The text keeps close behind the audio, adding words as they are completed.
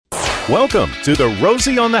Welcome to the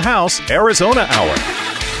Rosie on the House Arizona Hour.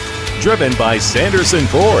 Driven by Sanderson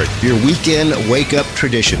Ford. Your weekend wake-up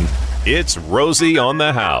tradition. It's Rosie on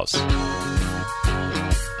the House.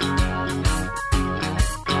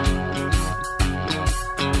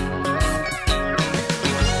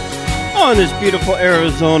 On this beautiful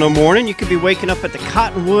Arizona morning, you could be waking up at the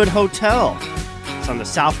Cottonwood Hotel. It's on the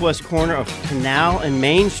southwest corner of Canal and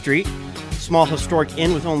Main Street. Small historic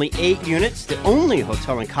inn with only 8 units. The only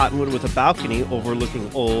hotel in Cottonwood with a balcony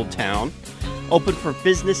overlooking Old Town. Opened for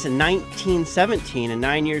business in 1917, and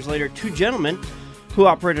 9 years later, 2 gentlemen who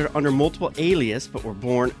operated under multiple alias but were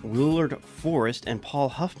born Willard Forrest and Paul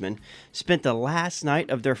Huffman spent the last night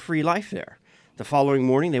of their free life there. The following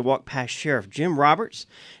morning, they walked past Sheriff Jim Roberts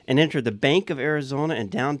and entered the Bank of Arizona in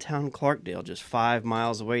downtown Clarkdale, just 5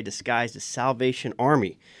 miles away, disguised as Salvation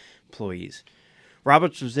Army employees.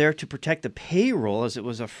 Roberts was there to protect the payroll as it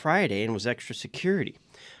was a Friday and was extra security.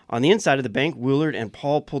 On the inside of the bank, Willard and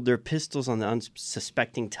Paul pulled their pistols on the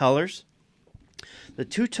unsuspecting tellers. The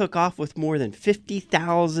two took off with more than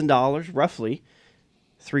 $50,000, roughly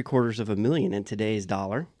 $750,000 in today's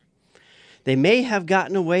dollar. They may have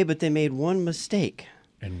gotten away, but they made one mistake.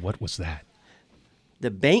 And what was that?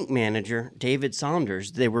 The bank manager, David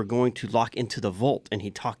Saunders, they were going to lock into the vault, and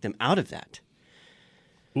he talked them out of that.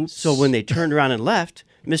 Oops. So when they turned around and left,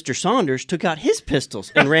 Mr. Saunders took out his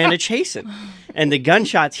pistols and ran to chase him. And the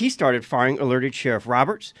gunshots he started firing alerted Sheriff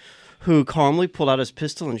Roberts, who calmly pulled out his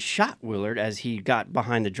pistol and shot Willard as he got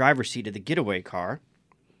behind the driver's seat of the getaway car.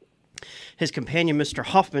 His companion, Mr.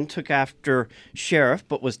 Hoffman, took after Sheriff,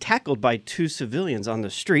 but was tackled by 2 civilians on the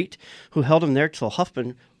street, who held him there till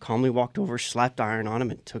Hoffman calmly walked over, slapped iron on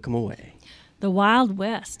him, and took him away. The Wild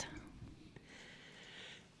West.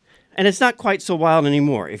 And it's not quite so wild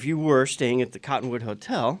anymore. If you were staying at the Cottonwood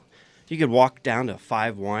Hotel, you could walk down to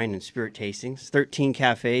 5 wine and spirit tastings, 13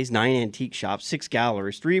 cafes, 9 antique shops, 6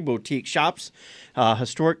 galleries, 3 boutique shops,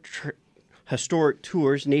 historic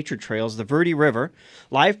tours, nature trails, the Verde River,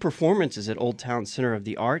 live performances at Old Town Center of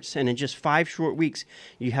the Arts, and in just 5 short weeks,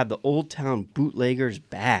 you have the Old Town Bootleggers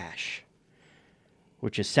Bash,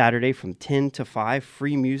 which is Saturday from 10 to 5,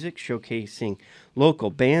 free music showcasing local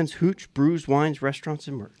bands, hooch, brews, wines, restaurants,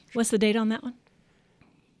 and merch. What's the date on that one?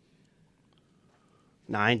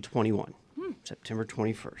 9/21, September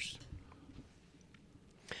 21st.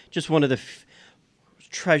 Just one of the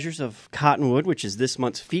treasures of Cottonwood, which is this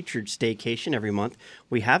month's featured staycation. Every month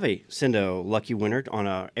we have send a lucky winner on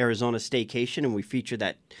a Arizona staycation, and we feature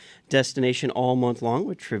that destination all month long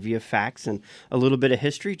with trivia, facts, and a little bit of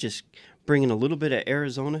history, just bringing a little bit of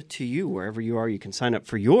Arizona to you wherever you are. You can sign up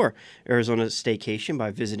for your Arizona staycation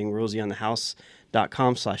by visiting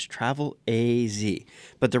rosieonthehouse.com/travelaz.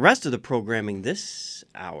 But the rest of the programming this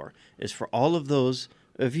hour is for all of those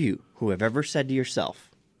of you who have ever said to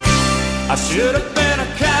yourself, I should have been a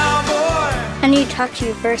cowboy. I need to talk to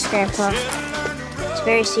you first, Grandpa. It's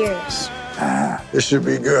very serious. This should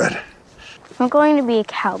be good. I'm going to be a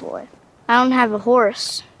cowboy. I don't have a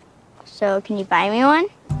horse, so can you buy me one?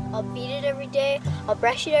 I'll feed it every day, I'll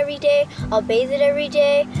brush it every day, I'll bathe it every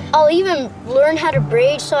day. I'll even learn how to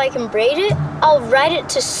braid so I can braid it. I'll ride it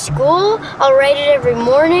to school, I'll ride it every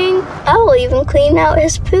morning. I'll even clean out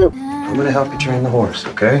his poop. I'm gonna help you train the horse,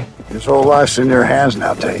 okay? His whole life's in your hands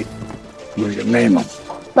now, Tate. We're gonna name him.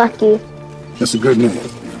 Lucky. That's a good name.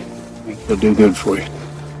 He'll do good for you.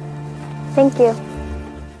 Thank you.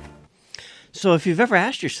 So if you've ever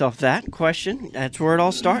asked yourself that question, that's where it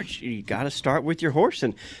all starts. You got to start with your horse.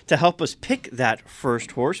 And to help us pick that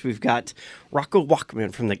first horse, we've got Rocco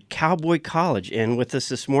Walkman from the Cowboy College in with us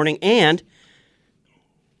this morning, and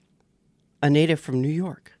a native from New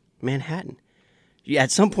York, Manhattan.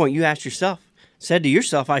 At some point you asked yourself, said to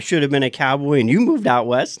yourself, I should have been a cowboy, and you moved out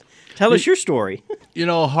west. Tell us your story. You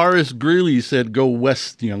know, Horace Greeley said, go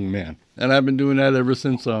west, young man. And I've been doing that ever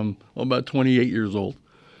since I'm about 28 years old.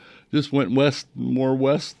 Just went west, more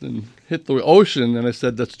west, and hit the ocean, and I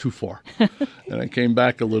said, that's too far. And I came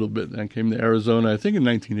back a little bit, and I came to Arizona, I think in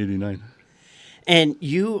 1989. And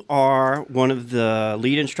you are one of the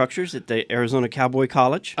lead instructors at the Arizona Cowboy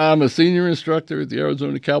College? I'm a senior instructor at the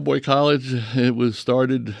Arizona Cowboy College. It was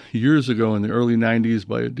started years ago in the early 90s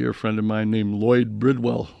by a dear friend of mine named Lloyd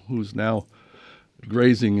Bridwell, who's now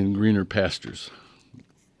grazing in greener pastures.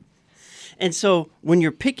 And so when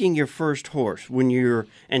you're picking your first horse, when you're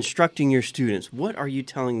instructing your students, what are you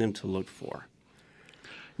telling them to look for?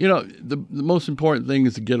 You know, the most important thing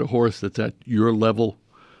is to get a horse that's at your level,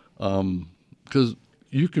 because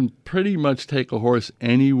you can pretty much take a horse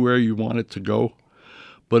anywhere you want it to go,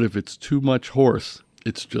 but if it's too much horse,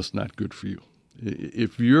 it's just not good for you.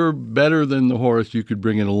 If you're better than the horse, you could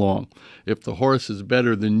bring it along. If the horse is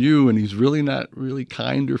better than you and he's really not really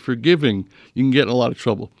kind or forgiving, you can get in a lot of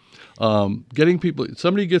trouble. Getting people,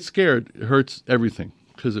 somebody gets scared, it hurts everything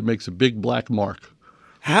because it makes a big black mark.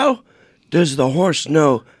 How does the horse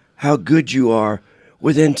know how good you are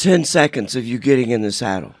within 10 seconds of you getting in the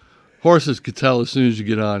saddle? Horses could tell as soon as you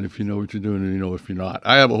get on if you know what you're doing and you know if you're not.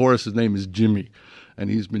 I have a horse, his name is Jimmy, and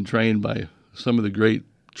he's been trained by some of the great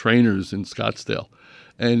trainers in Scottsdale.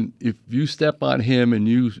 And if you step on him and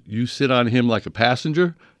you sit on him like a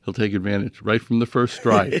passenger, he'll take advantage right from the first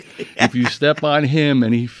stride. If you step on him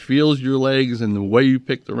and he feels your legs and the way you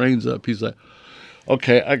pick the reins up, he's like,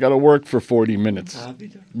 okay, I got to work for 40 minutes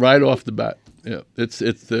right off the bat. Yeah, it's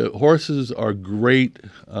the horses are great.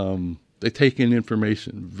 They take in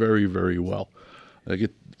information very, very well.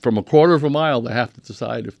 From a quarter of a mile, they have to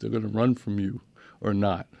decide if they're going to run from you or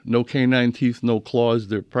not. No canine teeth, no claws.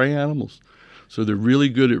 They're prey animals. So they're really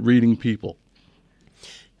good at reading people.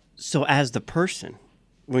 So as the person,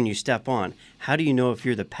 when you step on, how do you know if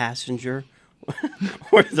you're the passenger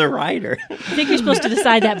or the rider? I think you're supposed to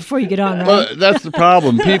decide that before you get on, right? Well, that's the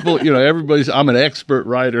problem. People, I'm an expert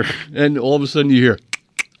rider, and all of a sudden you hear,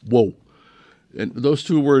 whoa. And those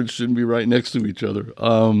two words shouldn't be right next to each other.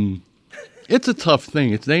 It's a tough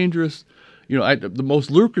thing. It's dangerous. The most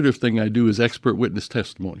lucrative thing I do is expert witness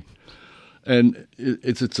testimony. And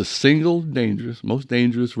it's a single most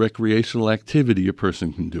dangerous recreational activity a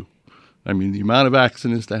person can do. I mean, the amount of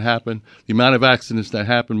accidents that happen, more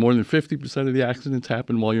than 50% of the accidents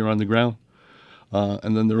happen while you're on the ground.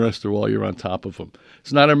 And then the rest are while you're on top of them.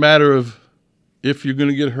 It's not a matter of if you're going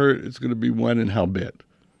to get hurt, it's going to be when and how bad.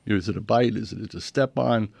 Is it a bite? Is it a step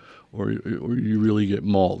on? Or you really get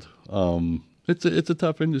mauled? It's a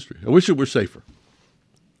tough industry. I wish it were safer.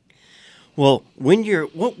 Well,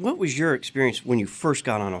 what was your experience when you first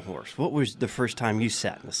got on a horse? What was the first time you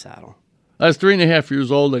sat in the saddle? I was 3.5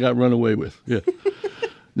 years old. I got run away with. Yeah.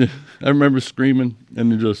 I remember screaming,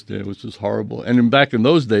 and it was just horrible. And back in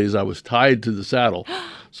those days, I was tied to the saddle,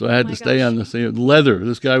 so I had to stay on the same leather.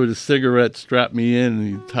 This guy with a cigarette strapped me in,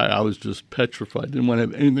 and I was just petrified. Didn't want to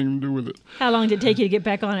have anything to do with it. How long did it take you to get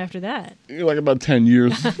back on after that? Like about 10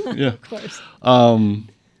 years. Yeah, of course. And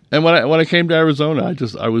when I came to Arizona,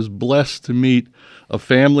 I was blessed to meet a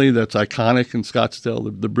family that's iconic in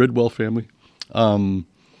Scottsdale, the Bridwell family.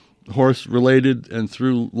 Horse related, and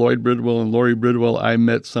through Lloyd Bridwell and Lori Bridwell, I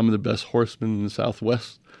met some of the best horsemen in the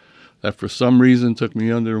Southwest that for some reason took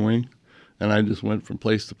me under their wing, and I just went from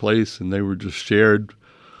place to place, and they were just shared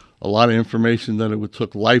a lot of information that it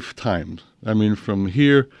took lifetimes. I mean, from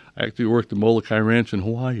here, I actually worked at Molokai Ranch in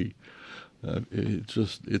Hawaii.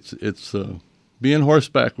 Being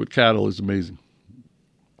horseback with cattle is amazing.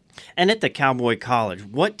 And at the Cowboy College,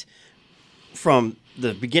 what from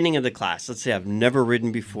the beginning of the class, let's say I've never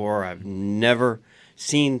ridden before, I've never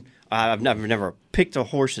picked a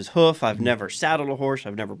horse's hoof, I've never saddled a horse,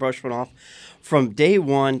 I've never brushed one off. From day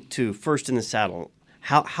one to first in the saddle,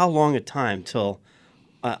 how long a time till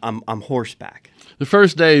I'm horseback? The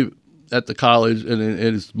first day at the college, and it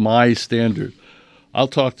is my standard, I'll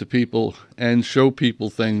talk to people and show people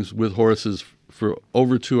things with horses for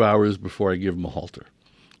over 2 hours before I give them a halter.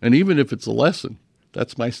 And even if it's a lesson,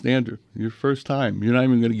 that's my standard. Your first time, you're not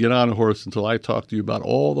even going to get on a horse until I talk to you about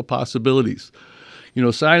all the possibilities.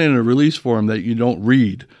 Signing a release form that you don't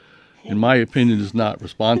read, in my opinion, is not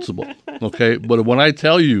responsible. Okay, but when I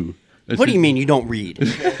tell you, what do you mean you don't read?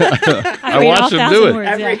 I watch them do it.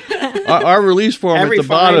 Words, our release form at the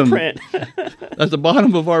bottom, print. at the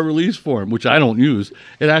bottom of our release form, which I don't use,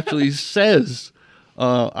 it actually says,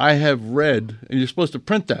 "I have read," and you're supposed to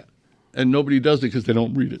print that. And nobody does it because they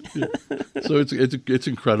don't read it. Yeah. So it's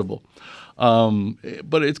incredible.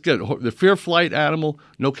 But it's good. The fear flight animal,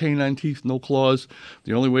 no canine teeth, no claws.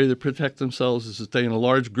 The only way they protect themselves is to stay in a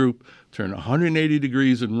large group, turn 180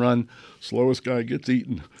 degrees and run. Slowest guy gets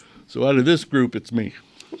eaten. So out of this group, it's me.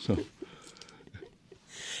 So.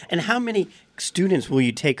 And how many students will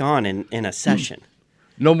you take on in a session?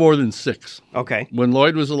 No more than 6. Okay. When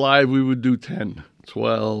Lloyd was alive, we would do 10,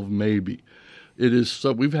 12, maybe. It is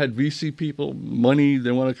so. We've had VC people, money,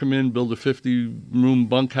 they want to come in, build a 50-room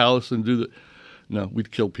bunkhouse and do the. No, we'd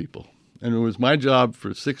kill people. And it was my job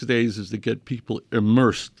for 6 days is to get people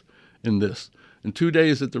immersed in this. And 2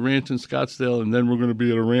 days at the ranch in Scottsdale, and then we're going to be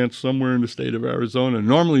at a ranch somewhere in the state of Arizona,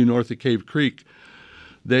 normally north of Cave Creek.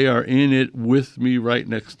 They are in it with me right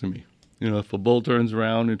next to me. If a bull turns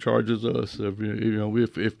around and charges us,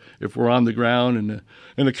 if we're on the ground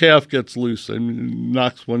and the calf gets loose and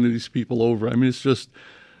knocks one of these people over, I mean, it's just,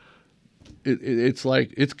 it's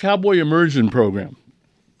like, it's cowboy immersion program.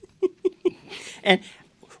 And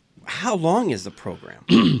how long is the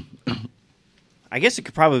program? I guess it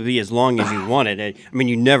could probably be as long as you wanted. I mean,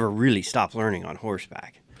 you never really stop learning on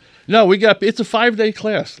horseback. No, it's a 5-day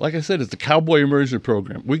class. Like I said, it's the Cowboy Immersion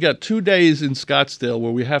Program. We got 2 days in Scottsdale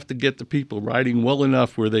where we have to get the people riding well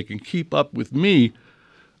enough where they can keep up with me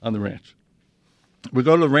on the ranch. We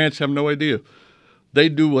go to the ranch, have no idea. They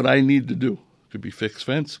do what I need to do. It could be fix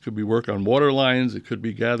fence, it could be work on water lines, it could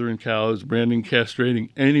be gathering cows, branding, castrating,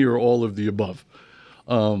 any or all of the above.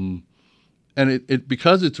 And it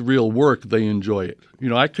because it's real work, they enjoy it. You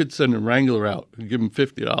know, I could send a wrangler out and give them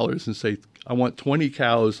 $50 and say, I want 20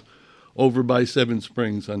 cows over by Seven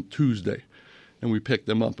Springs on Tuesday. And we pick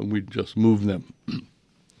them up and we just move them.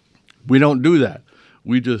 We don't do that.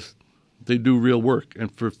 They do real work.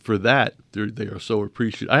 And for that, they are so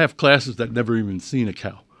appreciated. I have classes that never even seen a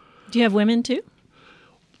cow. Do you have women too?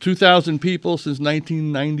 2,000 people since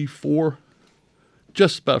 1994,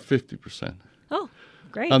 just about 50%. Oh,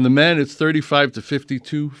 great. On the men, it's 35 to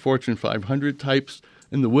 52 Fortune 500 types.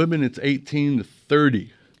 In the women, it's 18 to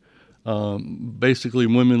 30. Basically,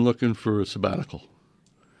 women looking for a sabbatical.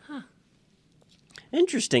 Huh.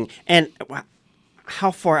 Interesting. And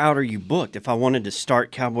how far out are you booked? If I wanted to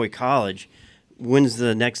start Cowboy College, when's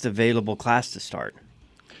the next available class to start?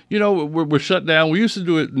 You know, we're shut down. We used to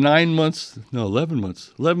do it 11 months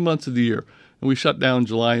of the year. And we shut down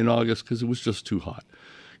July and August because it was just too hot.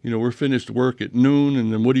 You know, we're finished work at noon,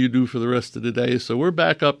 and then what do you do for the rest of the day? So we're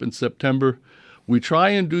back up in September. We try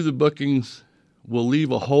and do the bookings. We'll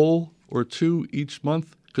leave a hole or two each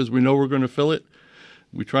month because we know we're going to fill it.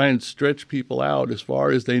 We try and stretch people out as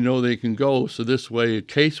far as they know they can go. So this way, in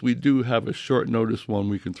case we do have a short notice one,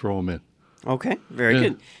 we can throw them in. Okay, very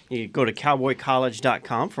good. You go to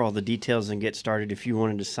cowboycollege.com for all the details and get started if you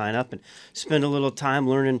wanted to sign up and spend a little time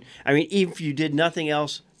learning. I mean, even if you did nothing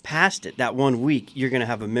else past it, that 1 week, you're going to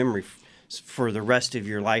have a memory for the rest of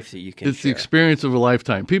your life that you can It's share. the experience of a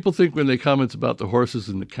lifetime. People think when they comment it's about the horses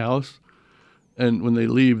and the cows, and when they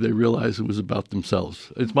leave, they realize it was about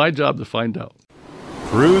themselves. It's my job to find out.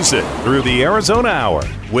 Cruise it through the Arizona Hour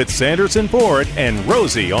with Sanderson Ford and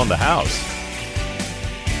Rosie on the house.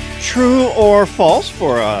 True or false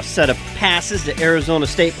for a set of passes to Arizona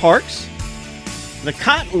state parks? The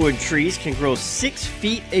cottonwood trees can grow 6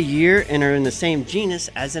 feet a year and are in the same genus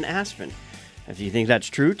as an aspen. If you think that's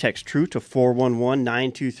true, text true to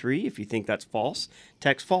 411-923. If you think that's false,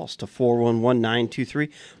 text false to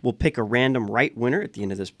 411-923. We'll pick a random right winner at the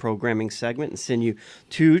end of this programming segment and send you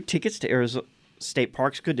 2 tickets to Arizona state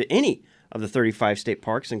parks, good to any of the 35 state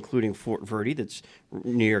parks, including Fort Verde that's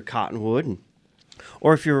near Cottonwood.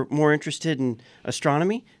 Or if you're more interested in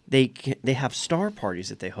astronomy, they have star parties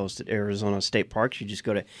that they host at Arizona State Parks. You just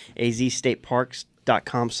go to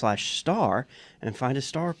azstateparks.com/star and find a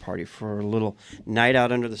star party for a little night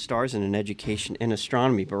out under the stars and an education in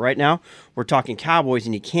astronomy. But right now, we're talking Cowboys,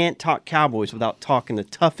 and you can't talk Cowboys without talking the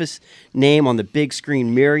toughest name on the big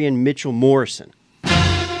screen, Marion Mitchell Morrison.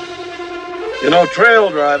 You know,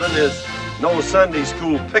 trail driving is no Sunday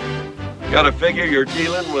school picnic. Gotta figure you're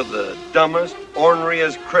dealing with the dumbest,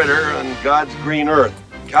 orneriest critter on God's green earth.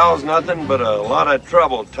 Cow's nothing but a lot of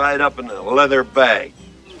trouble tied up in a leather bag.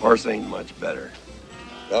 Horse ain't much better.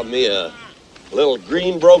 Got me a little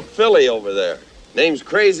green-broke filly over there. Name's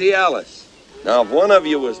Crazy Alice. Now, if one of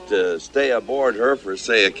you was to stay aboard her for,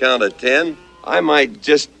 say, a count of 10, I might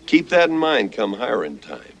just keep that in mind come hiring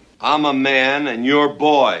time. I'm a man and you're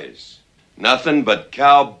boys. Nothing but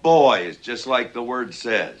cowboys, just like the word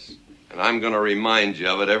says. And I'm going to remind you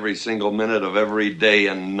of it every single minute of every day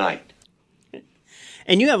and night.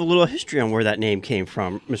 And you have a little history on where that name came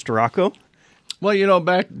from, Mr. Rocco. Well, you know,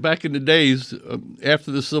 back in the days,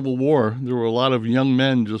 after the Civil War, there were a lot of young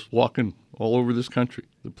men just walking all over this country.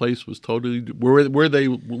 The place was totally, where they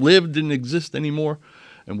lived didn't exist anymore,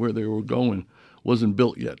 and where they were going wasn't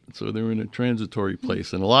built yet. So they were in a transitory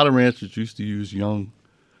place. And a lot of ranchers used to use young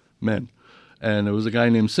men. And there was a guy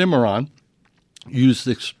named Cimarron, used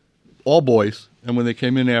all boys, and when they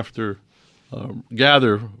came in after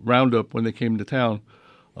roundup, when they came to town,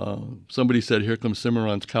 somebody said, "Here comes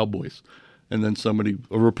Cimarron's Cowboys." And then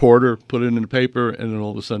a reporter put it in the paper, and then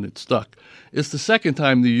all of a sudden it stuck. It's the second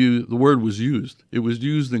time the word was used. It was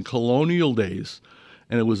used in colonial days,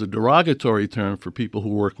 and it was a derogatory term for people who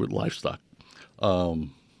work with livestock.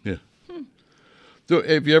 So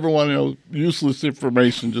if you ever want to know useless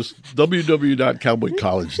information, just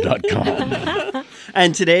www.cowboycollege.com.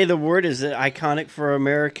 And today the word is iconic for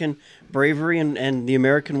American bravery and the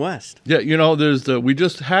American West. Yeah, you know, we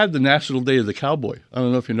just had the National Day of the Cowboy. I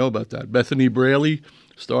don't know if you know about that. Bethany Braley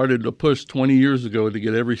started a push 20 years ago to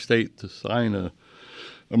get every state to sign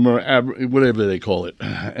whatever they call it,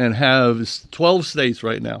 and have 12 states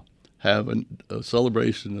right now have a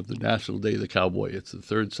celebration of the National Day of the Cowboy. It's the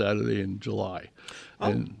third Saturday in July,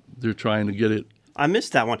 and they're trying to get it. I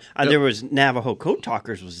missed that one. There was Navajo Code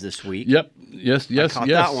Talkers was this week. Yep. Yes. I caught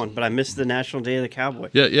that one, but I missed the National Day of the Cowboy.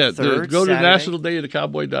 Yeah. Third Go to Saturday?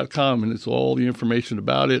 nationaldayofthecowboy.com, and it's all the information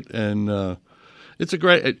about it. And it's a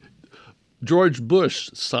great. George Bush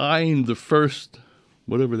signed the first,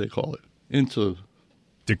 whatever they call it, into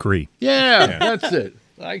decree. Yeah, that's it.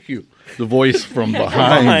 Thank you. The voice from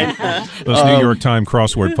behind. Those New York Times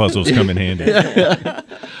crossword puzzles come in handy.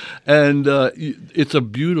 And it's a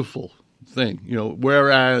beautiful thing,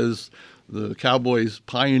 whereas the Cowboys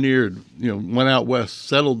pioneered, went out west,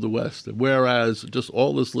 settled the West, whereas just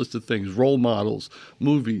all this list of things, role models,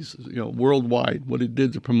 movies, worldwide, what it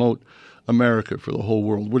did to promote America for the whole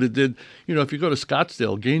world, what it did, if you go to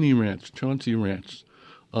Scottsdale, Gainey Ranch, Chauncey Ranch,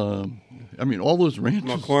 all those ranches.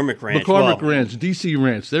 McCormick Ranch. Ranch, DC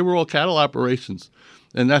Ranch, they were all cattle operations.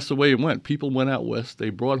 And that's the way it went. People went out west, they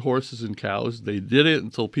brought horses and cows, they did it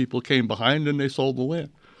until people came behind and they sold the land.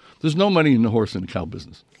 There's no money in the horse and cow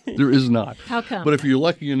business. There is not. How come? But if you're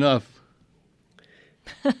lucky enough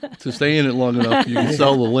to stay in it long enough, you can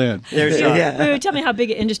sell the land. Wait, tell me how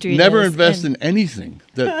big an industry it is. Never invest in anything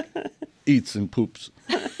that eats and poops.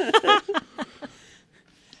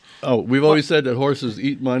 We've always said that horses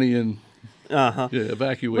eat money and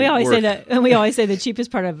evacuate. We always say that, and we always say the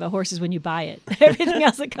cheapest part of a horse is when you buy it. Everything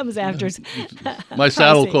else that comes after is my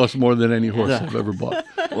saddle costs more than any horse I've ever bought.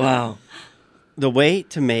 Wow. The way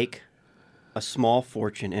to make a small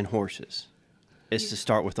fortune in horses is to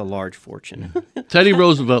start with a large fortune. Teddy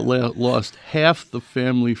Roosevelt lost half the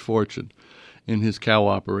family fortune in his cow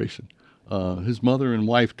operation. His mother and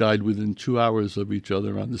wife died within 2 hours of each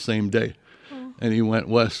other on the same day, and he went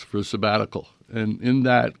west for a sabbatical. And in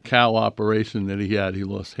that cow operation that he had, he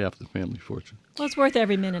lost half the family fortune. Well, it's worth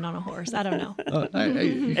every minute on a horse. I don't know.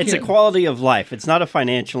 It's a quality of life. It's not a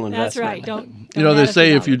financial investment. That's right. Don't they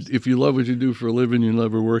say if you love what you do for a living, you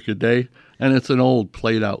never work a day. And it's an old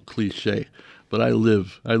played out cliche. But I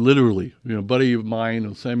literally, a buddy of mine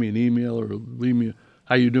will send me an email or leave me,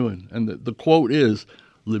 how you doing? And the quote is,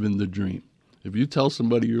 living the dream. If you tell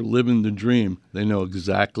somebody you're living the dream, they know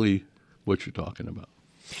exactly what you're talking about.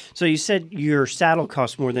 So you said your saddle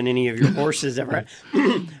costs more than any of your horses ever.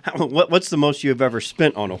 What's the most you have ever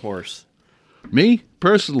spent on a horse? Me?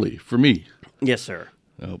 Personally, for me. Yes, sir.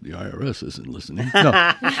 I hope the IRS isn't listening. No.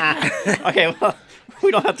 Okay, well,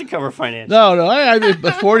 we don't have to cover finance. No, I did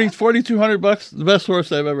 $4,200, the best horse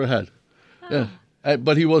I've ever had. Yeah,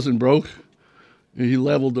 but he wasn't broke. He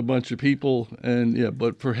leveled a bunch of people, and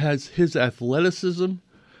but for his athleticism,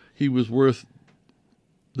 he was worth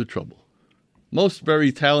the trouble. Most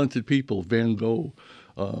very talented people, Van Gogh,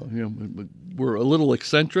 were a little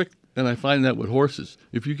eccentric, and I find that with horses.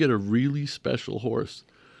 If you get a really special horse,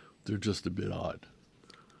 they're just a bit odd.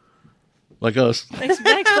 Like us.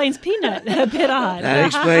 That explains Peanut. A bit odd. That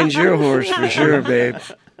explains your horse for sure, babe.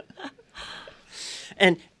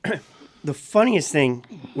 And the funniest thing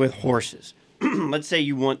with horses, let's say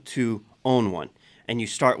you want to own one, and you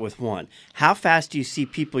start with one. How fast do you see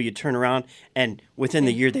people you turn around, and within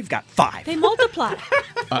the year they've got 5? They multiply.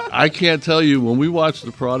 I can't tell you, when we watch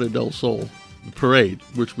the Parada del Sol, the parade,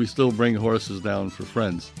 which we still bring horses down for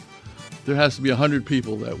friends, there has to be 100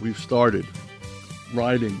 people that we've started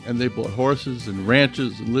riding, and they bought horses and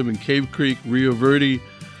ranches and live in Cave Creek, Rio Verde,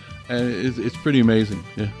 and it's pretty amazing.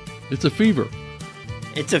 Yeah, it's a fever.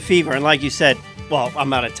 It's a fever, and like you said, well,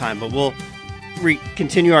 I'm out of time, but we'll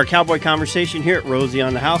continue our cowboy conversation here at Rosie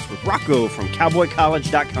on the House with Rocco from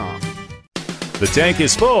CowboyCollege.com. The tank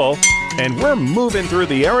is full, and we're moving through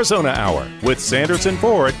the Arizona Hour with Sanderson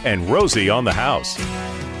Ford and Rosie on the House.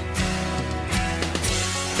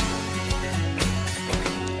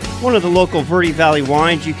 One of the local Verde Valley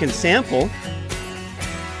wines you can sample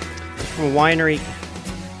is from winery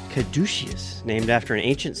Caduceus, named after an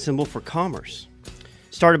ancient symbol for commerce.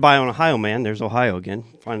 Started by an Ohio man, there's Ohio again,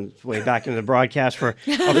 finds its way back into the broadcast for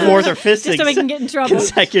a fourth or fifth Just so we can get in trouble.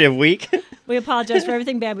 consecutive week. We apologize for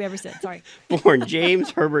everything bad we ever said. Sorry. Born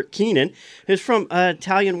James Herbert Keenan, is from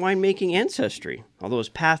Italian winemaking ancestry, although his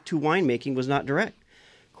path to winemaking was not direct.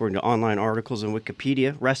 According to online articles and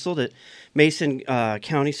Wikipedia, wrestled at Mason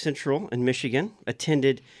County Central in Michigan,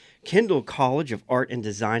 attended Kendall College of Art and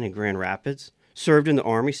Design in Grand Rapids, served in the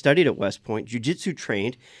Army, studied at West Point, jiu-jitsu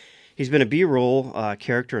trained. He's been a B-roll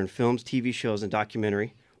character in films, TV shows, and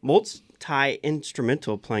documentary.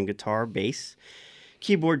 Multi-instrumental, playing guitar, bass,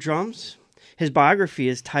 keyboard, drums. His biography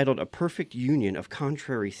is titled A Perfect Union of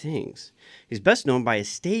Contrary Things. He's best known by his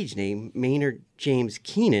stage name, Maynard James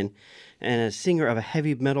Keenan, and a singer of a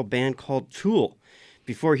heavy metal band called Tool.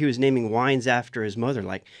 Before he was naming wines after his mother,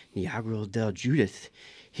 like Niagara del Judith,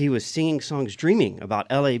 he was singing songs dreaming about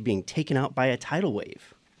L.A. being taken out by a tidal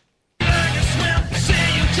wave. I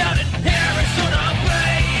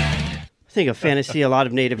think a fantasy a lot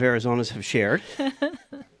of native Arizonans have shared.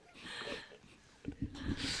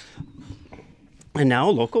 And now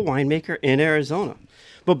a local winemaker in Arizona.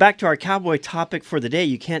 But back to our cowboy topic for the day.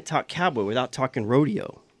 You can't talk cowboy without talking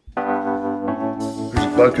rodeo. There's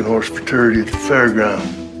a bucking horse fraternity at the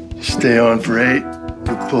fairground. You stay on for 8, you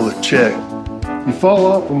pull a check. You fall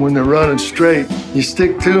off them when they're running straight. You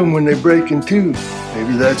stick to them when they break in two.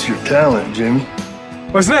 Maybe that's your talent, Jimmy.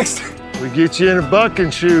 What's next? We get you in a buck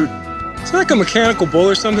and shoot. Is there like a mechanical bull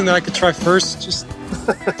or something that I could try first? Just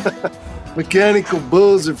mechanical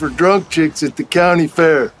bulls are for drunk chicks at the county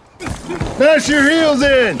fair. Smash your heels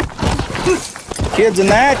in. Kid's a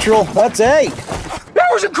natural. That's 8. That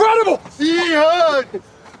was incredible. Yeehaw!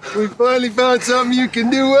 We finally found something you can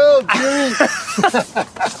do well, Jimmy.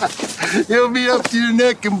 You'll be up to your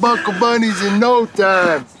neck in buckle bunnies in no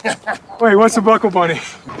time. Wait, what's a buckle bunny?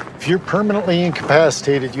 If you're permanently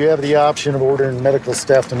incapacitated, you have the option of ordering medical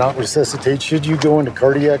staff to not resuscitate should you go into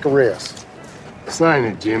cardiac arrest. Sign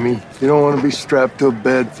it, Jimmy. You don't want to be strapped to a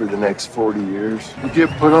bed for the next 40 years. You get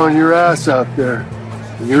put on your ass out there.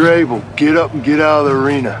 When you're able, get up and get out of the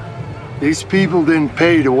arena. These people didn't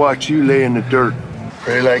pay to watch you lay in the dirt.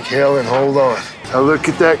 Pray like hell and hold on. Now look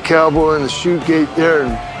at that cowboy in the chute gate there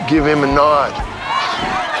and give him a nod.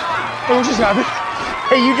 Hey, what just happened?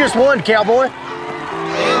 Hey, you just won, cowboy.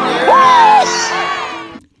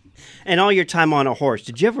 And all your time on a horse,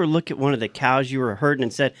 did you ever look at one of the cows you were herding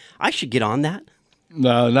and said, I should get on that?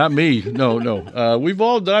 No, not me. No. We've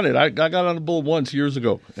all done it. I got on a bull once years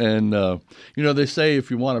ago. And, they say if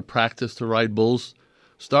you want to practice to ride bulls,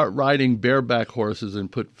 start riding bareback horses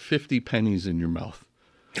and put 50 pennies in your mouth.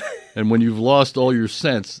 And when you've lost all your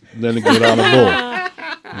sense, then get on a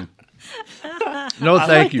bull. No,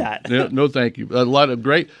 thank you. No, thank you. A lot of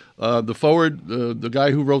great. The forward, the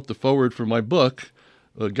guy who wrote the forward for my book,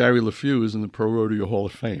 Gary LeFew, is in the Pro Rodeo Hall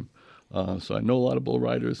of Fame. So I know a lot of bull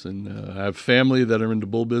riders, and I have family that are in the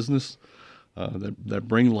bull business that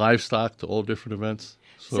bring livestock to all different events.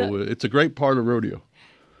 So it's a great part of rodeo.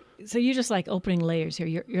 So you just like opening layers here.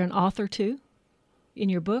 You're an author too, in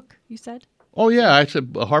your book, you said? Oh, yeah. Actually,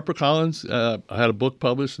 HarperCollins, I had a book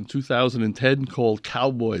published in 2010 called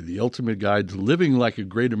Cowboy, The Ultimate Guide to Living Like a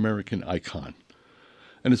Great American Icon.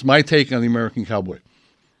 And it's my take on the American cowboy.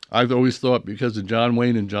 I've always thought because of John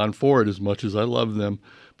Wayne and John Ford, as much as I love them,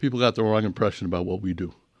 people got the wrong impression about what we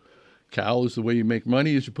do. Cows, the way you make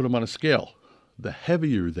money is you put them on a scale. The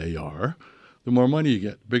heavier they are, the more money you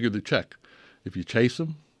get, the bigger the check. If you chase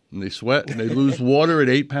them and they sweat and they lose water at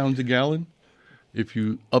 8 pounds a gallon, if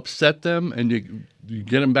you upset them and you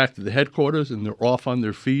get them back to the headquarters and they're off on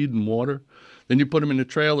their feed and water, then you put them in a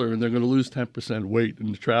trailer and they're going to lose 10% weight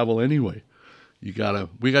in the travel anyway. We gotta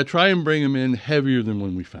try and bring them in heavier than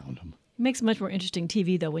when we found them. It makes much more interesting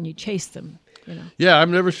TV though when you chase them. Yeah, I've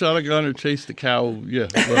never shot a gun or chased a cow. Yeah,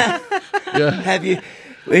 Have you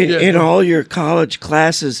in all your college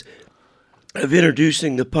classes of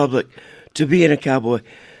introducing the public to being a cowboy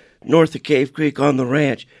north of Cave Creek on the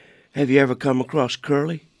ranch? Have you ever come across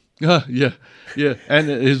Curly? Yeah, and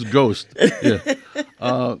his ghost.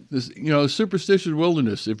 Yeah, Superstition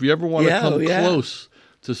Wilderness. If you ever want to come close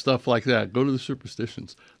to stuff like that, go to the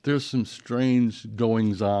Superstitions. There's some strange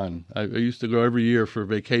goings on. I used to go every year for a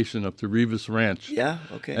vacation up to Rivas Ranch. Yeah,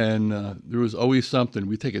 okay. And there was always something.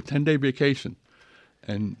 We take a 10-day vacation,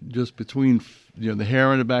 and just between the hair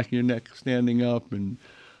on the back of your neck standing up, and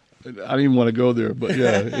I don't even want to go there. But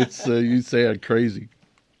yeah, it's you'd say I'm crazy.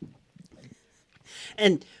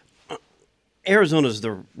 And Arizona's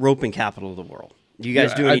the roping capital of the world. Do you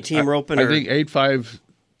guys do any team roping? I think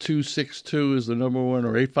 85262 is the number one,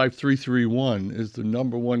 or 85331 is the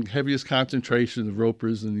number one heaviest concentration of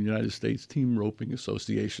ropers in the United States Team Roping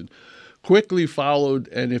Association. Quickly followed,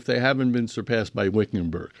 and if they haven't been surpassed, by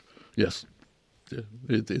Wickenburg. Yes.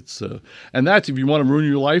 It's and that's if you want to ruin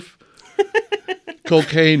your life.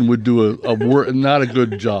 Cocaine would do not a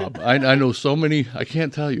good job. I know so many, I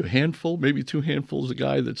can't tell you, a handful, maybe 2 handfuls of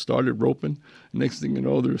guys that started roping. Next thing you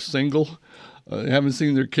know, they're single. They haven't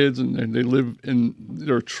seen their kids, and they live in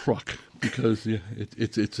their truck because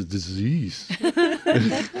it's a disease.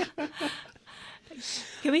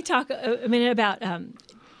 Can we talk a minute about,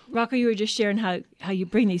 Rocco, you were just sharing how you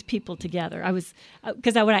bring these people together.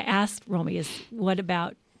 Because what I asked Romy is, what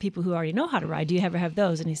about people who already know how to ride. Do you ever have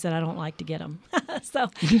those? And he said, I don't like to get them. So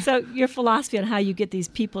your philosophy on how you get these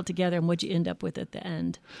people together and what you end up with at the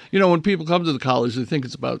end. You know, when people come to the college, they think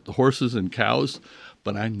it's about horses and cows,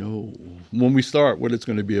 but I know when we start what it's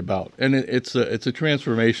going to be about, and it's a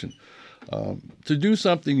transformation. To do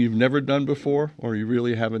something you've never done before, or you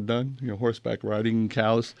really haven't done, horseback riding,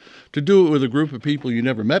 cows, to do it with a group of people you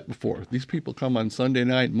never met before. These people come on Sunday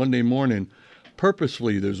night, Monday morning.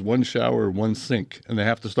 Purposefully, there's one shower, one sink, and they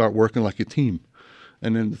have to start working like a team.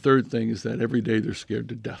 And then the third thing is that every day they're scared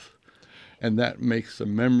to death. And that makes a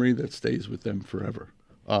memory that stays with them forever.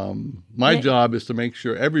 My job is to make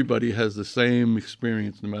sure everybody has the same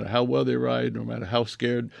experience, no matter how well they ride, no matter how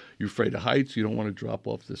scared. You're afraid of heights. You don't want to drop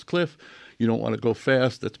off this cliff. You don't want to go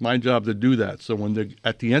fast. That's my job to do that. So when they're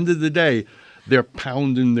at the end of the day, they're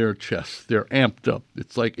pounding their chests. They're amped up.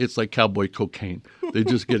 It's like cowboy cocaine. They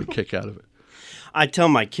just get a kick out of it. I tell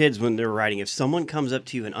my kids when they're riding, if someone comes up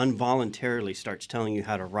to you and involuntarily starts telling you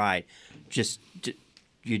how to ride,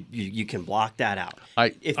 you can block that out.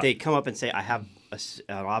 If they come up and say, I have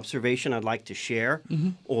an observation I'd like to share,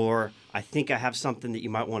 or I think I have something that you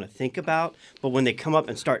might want to think about, but when they come up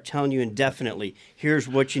and start telling you indefinitely, here's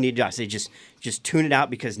what you need to do, I say just tune it out,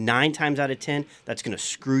 because 9 times out of 10, that's going to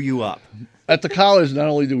screw you up. At the college, not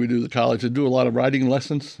only do we do the college, I do a lot of riding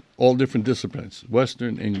lessons, all different disciplines,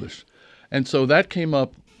 Western, English. And so that came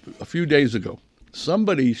up a few days ago.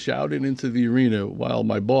 Somebody shouted into the arena while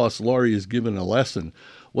my boss, Laurie, is giving a lesson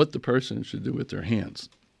what the person should do with their hands.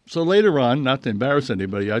 So later on, not to embarrass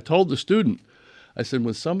anybody, I told the student, I said,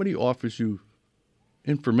 when somebody offers you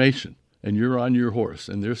information and you're on your horse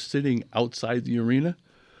and they're sitting outside the arena,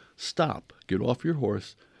 stop, get off your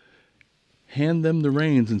horse, hand them the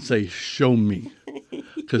reins and say, show me.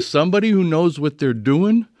 Because somebody who knows what they're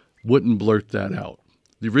doing wouldn't blurt that out.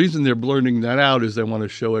 The reason they're blurting that out is they want to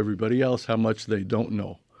show everybody else how much they don't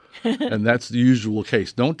know. And that's the usual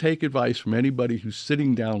case. Don't take advice from anybody who's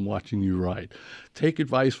sitting down watching you ride. Take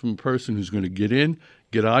advice from a person who's going to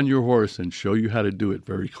get on your horse and show you how to do it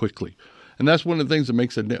very quickly. And that's one of the things that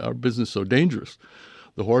makes our business so dangerous.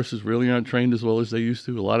 The horses really aren't trained as well as they used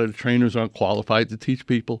to. A lot of the trainers aren't qualified to teach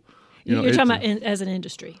people. You're talking about as an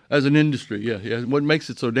industry. As an industry, yeah. What makes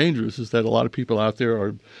it so dangerous is that a lot of people out there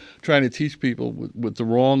are trying to teach people with the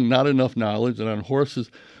wrong, not enough knowledge. And on horses,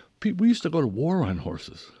 we used to go to war on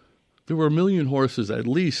horses. There were 1 million horses at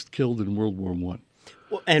least killed in World War I.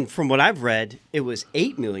 Well, and from what I've read, it was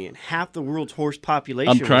 8 million. Half the world's horse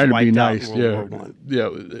population I'm trying was to be wiped nice. out in World War I. Yeah,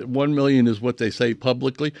 1 million is what they say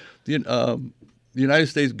publicly. The United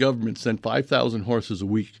States government sent 5,000 horses a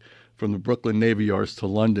week from the Brooklyn Navy Yards to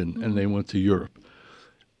London, and they went to Europe.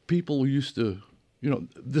 People used to,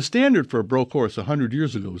 the standard for a broke horse 100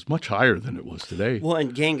 years ago was much higher than it was today. Well,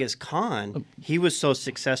 and Genghis Khan, he was so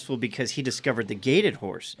successful because he discovered the gaited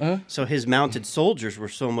horse. So his mounted soldiers were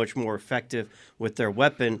so much more effective with their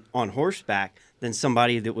weapon on horseback than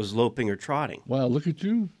somebody that was loping or trotting. Wow, look at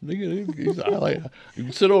you. You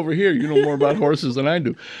can sit over here. You know more about horses than I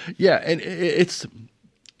do. Yeah, and it's...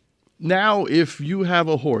 Now, if you have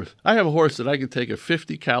a horse, I have a horse that I could take a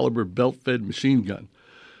 50 caliber belt-fed machine gun,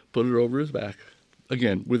 put it over his back,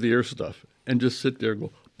 again, with the air stuff, and just sit there and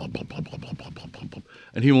go, bum, bum, bum, bum, bum, bum, bum, bum, bum,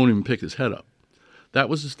 and he won't even pick his head up. That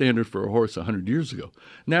was the standard for a horse 100 years ago.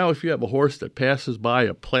 Now, if you have a horse that passes by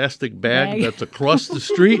a plastic bag that's across the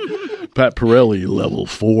street, Pat Pirelli, level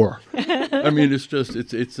 4. I mean, it's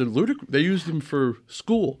a ludicrous. They used him for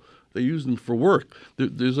school. They use them for work.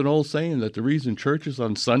 There's an old saying that the reason church is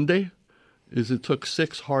on Sunday is it took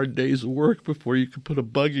 6 hard days of work before you could put a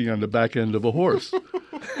buggy on the back end of a horse.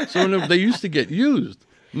 So they used to get used.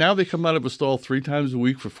 Now they come out of a stall 3 times a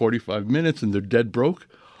week for 45 minutes and they're dead broke.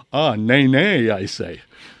 Nay, nay, I say.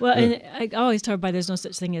 Well, and I always talk about there's no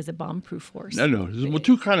such thing as a bomb-proof horse. No. There's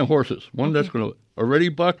 2 kind of horses. One that's going to already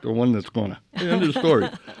bucked or one that's going to. End of the story.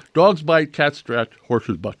 Dogs bite, cats scratch,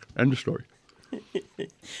 horses buck. End of story.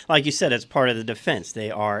 Like you said, it's part of the defense. They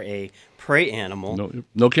are a prey animal.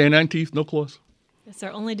 No canine teeth, no claws. It's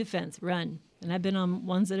our only defense. Run. And I've been on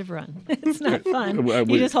ones that have run. It's not fun.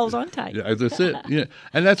 You just hold on tight. Yeah, that's it. Yeah,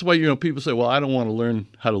 and that's why people say, "Well, I don't want to learn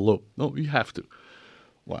how to lope." No, you have to.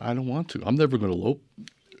 Well, I don't want to. I'm never going to lope.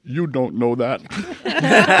 You don't know that.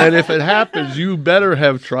 And if it happens, you better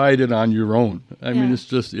have tried it on your own. I mean, it's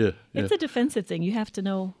just It's a defensive thing. You have to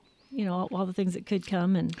know. All the things that could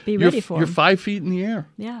come and be ready for them. You're 5 feet in the air.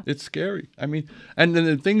 Yeah. It's scary. I mean, and then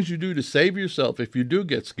the things you do to save yourself, if you do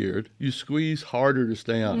get scared, you squeeze harder to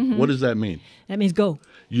stay on. What does that mean? That means go.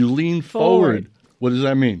 You lean forward What does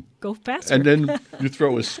that mean? Go faster. And then you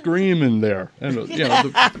throw a scream in there, and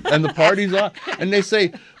and the party's on. And they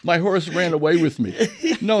say, my horse ran away with me.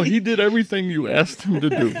 No, he did everything you asked him to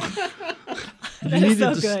do. That's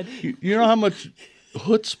so good. You know how much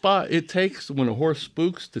chutzpah it takes when a horse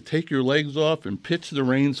spooks to take your legs off and pitch the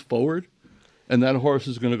reins forward? And that horse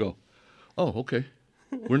is going to go, oh, okay,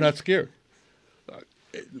 we're not scared.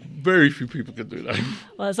 Very few people can do that.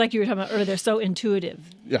 Well, it's like you were talking about earlier. They're so intuitive.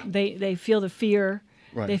 Yeah. They feel the fear.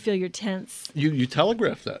 Right. They feel you're tense. You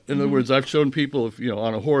telegraph that. In other words, I've shown people, if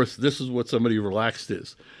on a horse, this is what somebody relaxed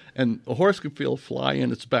is. And a horse can feel a fly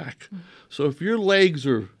in its back. So if your legs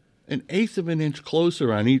are an eighth of an inch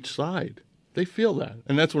closer on each side, they feel that.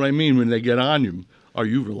 And that's what I mean when they get on you. Are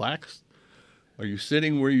you relaxed? Are you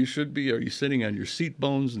sitting where you should be? Are you sitting on your seat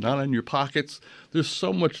bones, not on your pockets? There's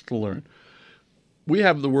so much to learn. We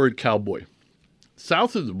have the word cowboy.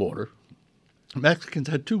 South of the border, Mexicans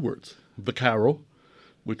had two words, vaquero,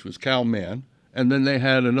 which was cowman, and then they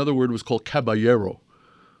had another word was called caballero.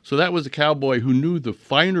 So that was a cowboy who knew the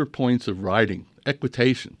finer points of riding,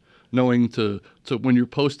 equitation, knowing to when you're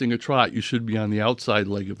posting a trot, you should be on the outside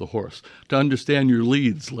leg of the horse, to understand your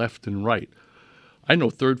leads left and right. I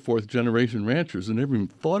know third, fourth generation ranchers and never even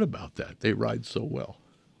thought about that. They ride so well.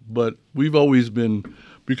 But we've always been,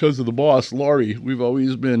 because of the boss, Laurie, we've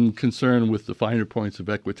always been concerned with the finer points of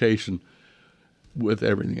equitation with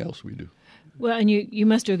everything else we do. Well, and you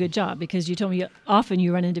must do a good job, because you told me often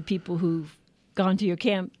you run into people who've gone to your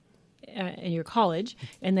camp in your college,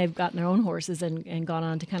 and they've gotten their own horses and gone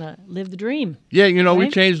on to kind of live the dream. Yeah, right? We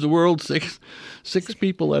right? changed the world six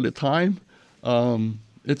people at a time.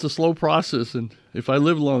 It's a slow process, and if I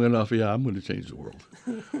live long enough, I'm going to change the world.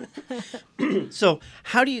 So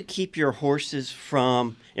how do you keep your horses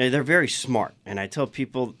from, they're very smart, and I tell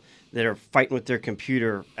people that are fighting with their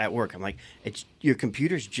computer at work, I'm like, your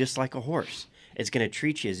computer's just like a horse. It's going to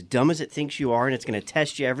treat you as dumb as it thinks you are, and it's going to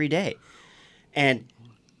test you every day. And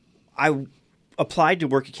I applied to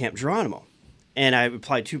work at Camp Geronimo, and I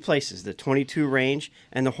applied two places, the 22 range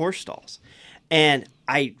and the horse stalls. And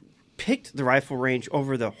I picked the rifle range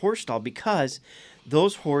over the horse stall because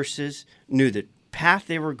those horses knew the path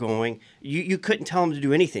they were going. You couldn't tell them to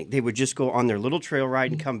do anything. They would just go on their little trail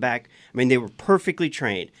ride and come back. I mean, they were perfectly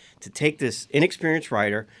trained to take this inexperienced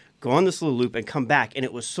rider, go on this little loop, and come back. And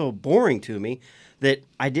it was so boring to me that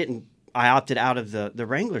I opted out of the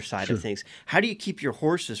Wrangler side of things. How do you keep your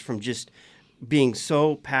horses from just being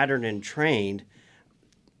so patterned and trained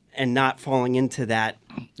and not falling into that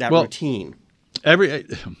routine?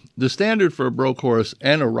 The standard for a broke horse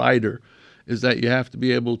and a rider is that you have to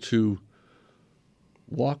be able to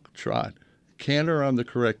walk, trot, canter on the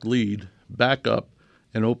correct lead, back up,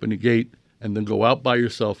 and open a gate, and then go out by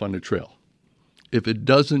yourself on the trail. If it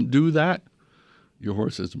doesn't do that, your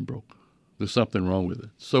horse isn't broke. There's something wrong with it.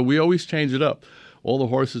 So we always change it up. All the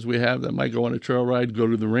horses we have that might go on a trail ride go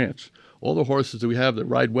to the ranch. All the horses that we have that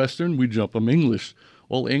ride Western, we jump them English.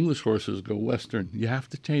 All English horses go Western. You have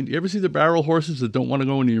to change. You ever see the barrel horses that don't want to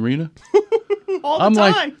go in the arena? I'm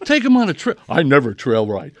like, take him on a trail. I never trail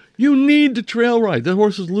ride. You need to trail ride. That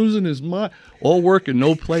horse is losing his mind. All work and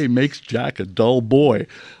no play makes Jack a dull boy.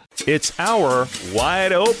 It's our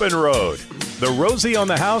Wide Open Road, the Rosie on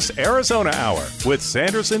the House Arizona Hour with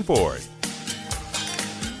Sanderson Ford.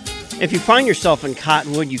 If you find yourself in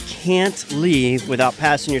Cottonwood, you can't leave without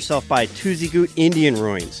passing yourself by Tuesday Goot Indian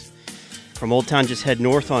Ruins. From Old Town, just head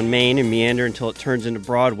north on Main and meander until it turns into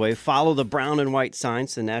Broadway. Follow the brown and white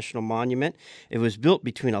signs, the National Monument. It was built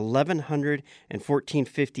between 1100 and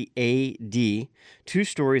 1450 A.D. 2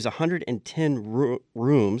 stories, 110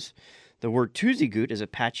 rooms. The word Tuesday Goot is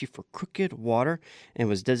Apache for crooked water and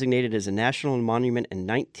was designated as a national monument in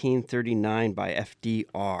 1939 by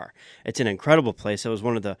FDR. It's an incredible place. It was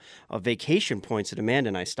one of the vacation points that Amanda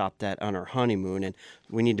and I stopped at on our honeymoon, and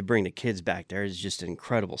we need to bring the kids back there. It's just an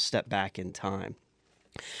incredible step back in time.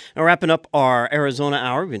 Now, wrapping up our Arizona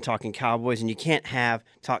Hour, we've been talking Cowboys, and you can't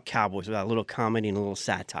talk Cowboys without a little comedy and a little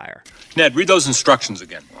satire. Ned, read those instructions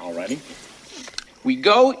again. All righty. We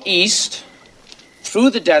go east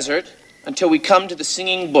through the desert until we come to the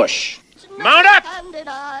singing bush. Mount up!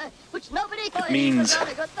 It means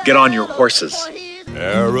get on your horses.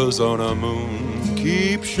 Arizona moon,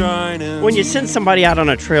 keep shining. When you send somebody out on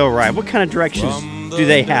a trail ride, what kind of directions do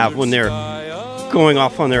they have when they're going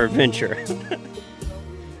off on their adventure?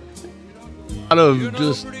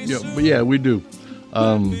 We do.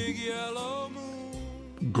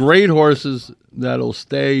 Great horses that'll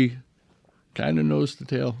stay kind of nose to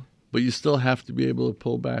tail, but you still have to be able to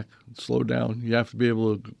pull back, slow down. You have to be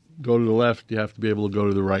able to go to the left. You have to be able to go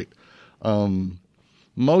to the right.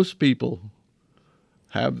 Most people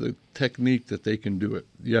have the technique that they can do it.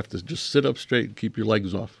 You have to just sit up straight and keep your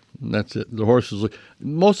legs off. And that's it. The horses,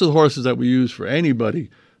 most of the horses that we use for anybody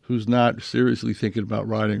who's not seriously thinking about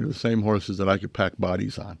riding are the same horses that I could pack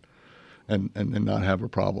bodies on and not have a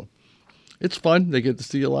problem. It's fun. They get to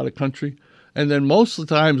see a lot of country. And then most of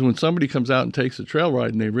the times when somebody comes out and takes a trail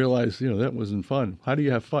ride and they realize, that wasn't fun. How do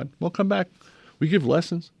you have fun? Well, come back. We give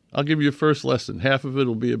lessons. I'll give you a first lesson. Half of it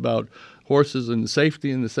will be about horses and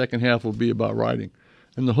safety, and the second half will be about riding.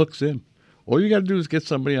 And the hook's in. All you got to do is get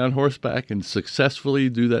somebody on horseback and successfully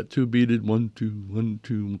do that two-beated 1, 2, 1,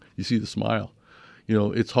 2. You see the smile.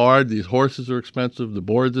 It's hard. These horses are expensive. The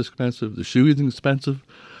board's expensive. The shoe is expensive.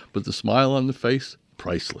 But the smile on the face,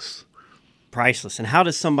 priceless. Priceless. And how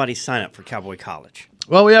does somebody sign up for Cowboy College?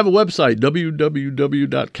 Well, we have a website,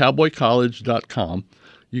 www.cowboycollege.com.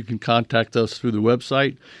 You can contact us through the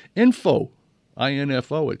website, info at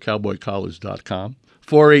cowboycollege.com,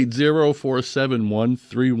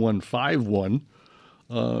 480-471-3151,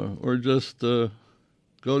 or just go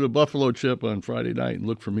to Buffalo Chip on Friday night and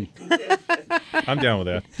look for me. I'm down with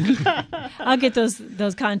that. I'll get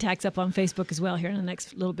those contacts up on Facebook as well here in the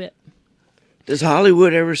next little bit. Does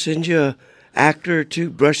Hollywood ever send you an actor or two,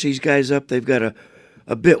 brush these guys up? They've got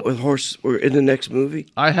a bit with horse or in the next movie?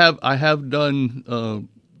 I have done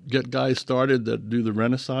get guys started that do the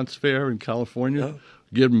Renaissance Fair in California,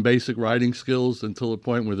 give them basic riding skills until the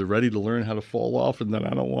point where they're ready to learn how to fall off, and then I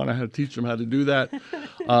don't want to teach them how to do that.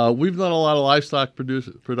 We've done a lot of livestock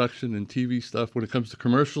production and TV stuff when it comes to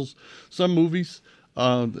commercials. Some movies,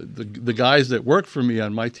 the guys that worked for me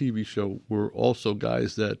on my TV show were also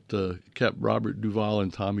guys that kept Robert Duvall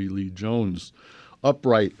and Tommy Lee Jones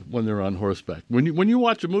upright when they're on horseback. When you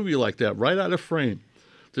watch a movie like that, right out of frame,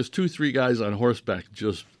 there's 2-3 guys on horseback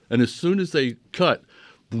and as soon as they cut,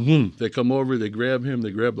 boom, they come over, they grab him,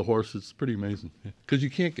 they grab the horse. It's pretty amazing because you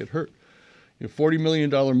can't get hurt. A $40 million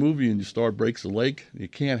movie and your star breaks a leg, you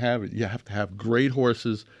can't have it. You have to have great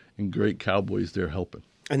horses and great cowboys there helping.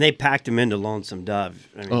 And they packed him into Lonesome Dove.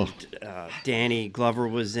 I mean, Danny Glover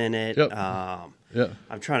was in it. Yep.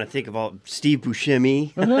 I'm trying to think of all Steve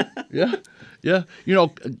Buscemi. Yeah.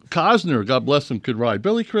 Cosner, God bless him, could ride.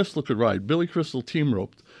 Billy Crystal could ride. Billy Crystal team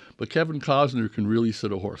roped. But Kevin Costner can really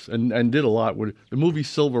sit a horse and did a lot with it. The movie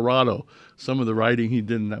Silverado, some of the riding he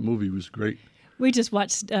did in that movie was great. We just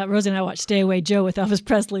watched, Rosie and I watched Stay Away Joe with Elvis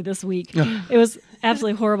Presley this week. It was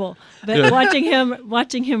absolutely horrible. But watching him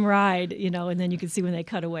ride, and then you can see when they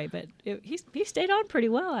cut away. But he stayed on pretty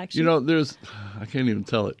well, actually. I can't even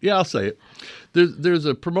tell it. Yeah, I'll say it. There's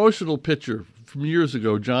a promotional picture from years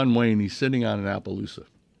ago, John Wayne, he's sitting on an Appaloosa.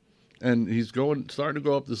 And he's starting to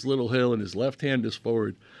go up this little hill, and his left hand is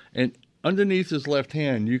forward. And underneath his left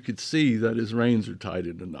hand, you could see that his reins are tied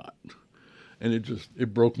in a knot. And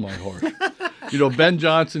it broke my heart. Ben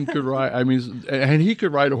Johnson could ride. And he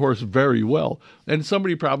could ride a horse very well. And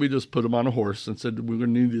somebody probably just put him on a horse and said, we're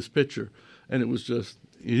going to need this picture. And it was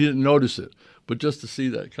he didn't notice it. But just to see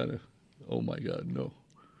that kind of, oh my God, no.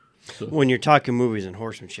 So. When you're talking movies and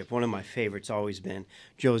horsemanship, one of my favorites always been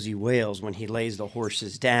Josie Wales when he lays the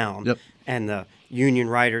horses down and the Union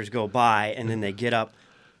riders go by and then they get up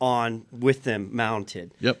on with them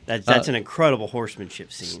mounted. Yep. That's an incredible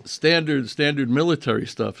horsemanship scene. Standard military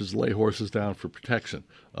stuff is lay horses down for protection.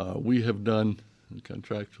 We have done,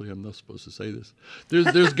 contractually I'm not supposed to say this,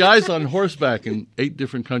 there's guys on horseback in 8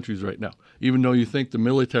 different countries right now, even though you think the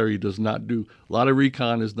military does not do. A lot of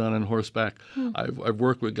recon is done on horseback. I've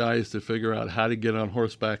worked with guys to figure out how to get on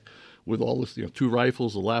horseback with all this, 2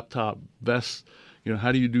 rifles, a laptop, vests.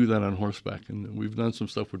 How do you do that on horseback? And we've done some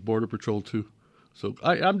stuff with Border Patrol too. So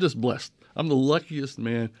I'm just blessed. I'm the luckiest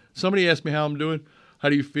man. Somebody asked me how I'm doing. How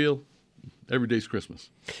do you feel? Every day's Christmas.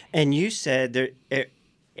 And you said there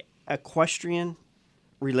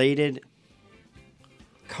equestrian-related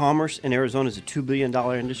commerce in Arizona is a $2 billion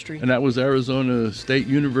industry? And that was Arizona State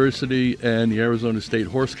University and the Arizona State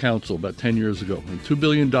Horse Council about 10 years ago. And $2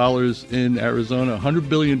 billion in Arizona, $100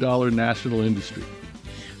 billion national industry.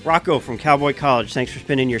 Rocco from Cowboy College, thanks for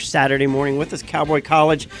spending your Saturday morning with us.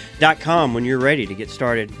 CowboyCollege.com when you're ready to get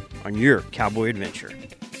started on your cowboy adventure.